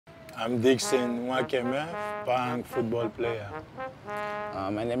I'm Dickson Nwakaeme, Pahang football player.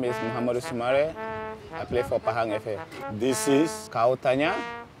 My name is Mohamadou Sumareh. I play for Pahang FA. This is Kau tanya?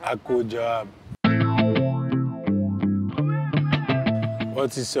 Aku Jawab.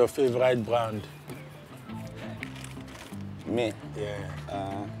 What is your favorite brand? Me?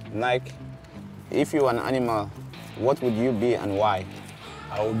 Yeah. Nike. If you were an animal, what would you be and why?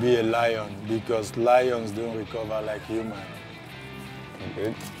 I will be a lion because lions don't recover like humans.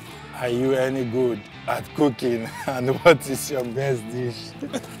 Good. Are you any good at cooking and what is your best dish?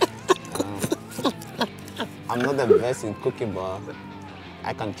 I'm not the best in cooking, but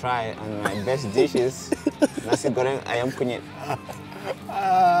I can try, and my best dish is nasi goreng ayam kunyit.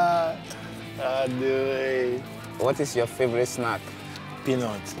 What is your favorite snack?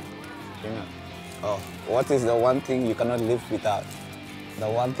 Peanut. Peanut. Oh, what is the one thing you cannot live without? The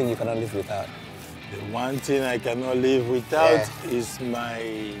one thing you cannot live without. The one thing I cannot live without is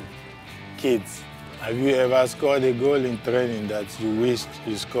my kids. Have you ever scored a goal in training that you wished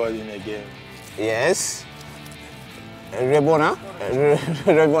you scored in a game? Yes. Rebona.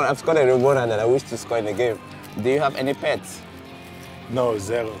 I've scored a Rebona that I wish to score in a game. Do you have any pets? No,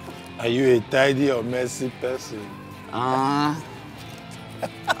 zero. Are you a tidy or messy person? I'm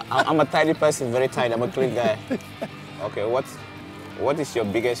a tidy person, very tidy. I'm a clean guy. Okay, what is your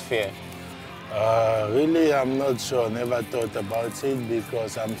biggest fear? Really, I'm not sure. Never thought about it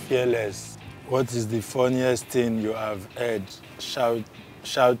because I'm fearless. What is the funniest thing you have heard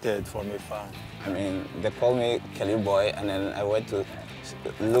shouted from a fan? I mean, they call me Kelly Boy, and then I went to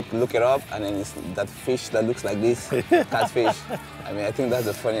look it up, and then it's that fish that looks like this, catfish. I mean, I think that's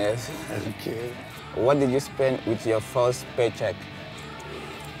the funniest. Okay. What did you spend with your first paycheck?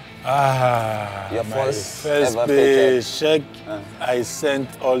 Your first ever paycheck. paycheck, I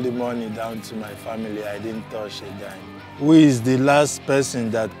sent all the money down to my family. I didn't touch a dime. Who is the last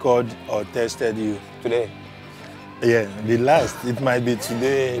person that called or texted you? Today. Yeah, the last. It might be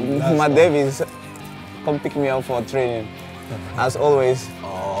today. My Davis, come pick me up for training. As always.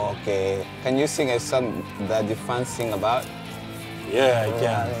 Oh, okay. Can you sing a song that the fans sing about? Yeah, I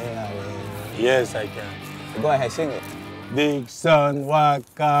can. Yes, I can. Go ahead, sing it. Dickson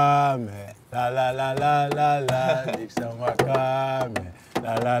Nwakaeme, la la la la la la. Dickson Nwakaeme,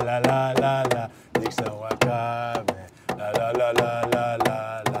 la la la la la la. Dickson Nwakaeme, la la la la la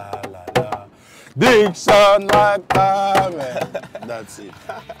la la la. Dickson Nwakaeme. That's it.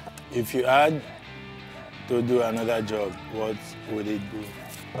 If you had to do another job, what would it be?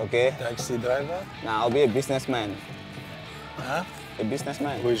 Okay. Taxi driver? Now I'll be a businessman. Huh? A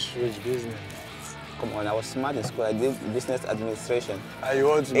businessman. Which business? Come on, I was smart in school. I did business administration. You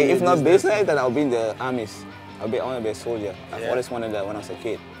want to be if not business, then I'll be in the armies. I want to be a soldier. I've Yeah. always wanted that when I was a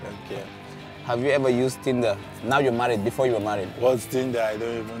kid. Okay. Have you ever used Tinder? Now you're married, before you were married. What's Tinder? I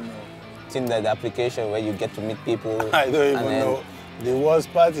don't even know. Tinder, the application where you get to meet people. I don't even know. The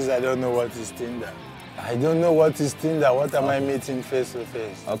worst part is I don't know what is Tinder. I don't know what is Tinder. What am I meeting face to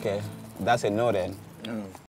face? Okay, that's a no then.